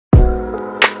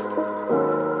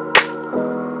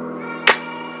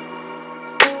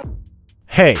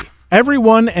Hey,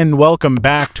 everyone, and welcome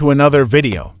back to another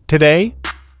video. Today,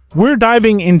 we're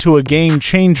diving into a game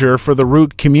changer for the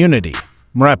root community,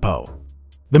 MRepo.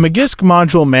 The Magisk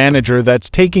module manager that's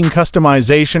taking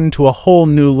customization to a whole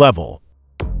new level.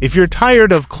 If you're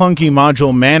tired of clunky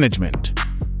module management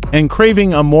and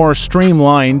craving a more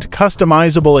streamlined,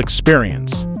 customizable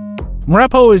experience,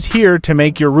 MRepo is here to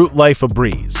make your root life a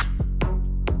breeze.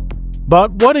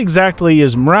 But what exactly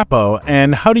is MRepo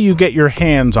and how do you get your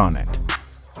hands on it?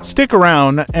 Stick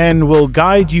around and we'll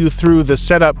guide you through the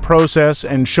setup process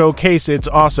and showcase its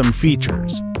awesome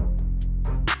features.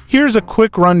 Here's a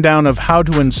quick rundown of how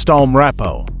to install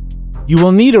MRepo. You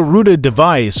will need a rooted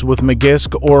device with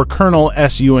Magisk or kernel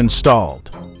SU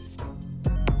installed.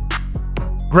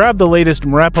 Grab the latest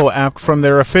MRepo app from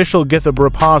their official GitHub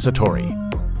repository.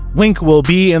 Link will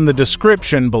be in the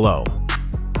description below.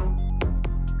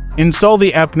 Install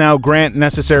the app now, grant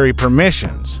necessary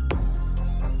permissions.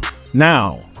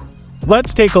 Now,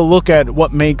 let's take a look at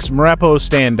what makes MRepo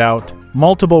stand out: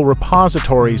 multiple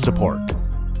repository support.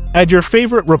 Add your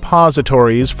favorite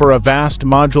repositories for a vast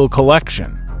module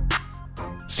collection.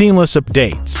 Seamless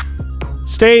updates.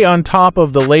 Stay on top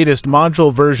of the latest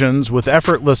module versions with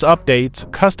effortless updates,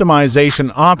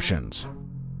 customization options.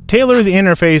 Tailor the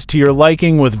interface to your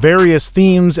liking with various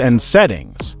themes and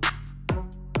settings.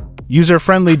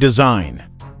 User-friendly design.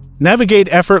 Navigate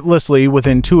effortlessly with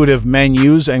intuitive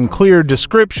menus and clear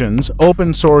descriptions.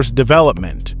 Open-source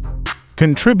development.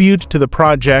 Contribute to the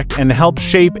project and help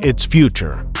shape its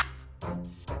future.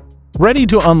 Ready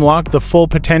to unlock the full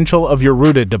potential of your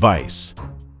rooted device?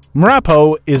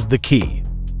 MRepo is the key.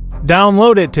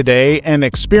 Download it today and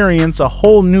experience a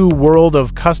whole new world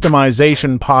of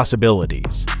customization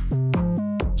possibilities.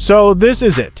 So this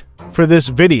is it for this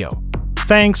video.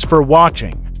 Thanks for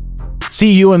watching.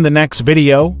 See you in the next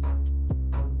video.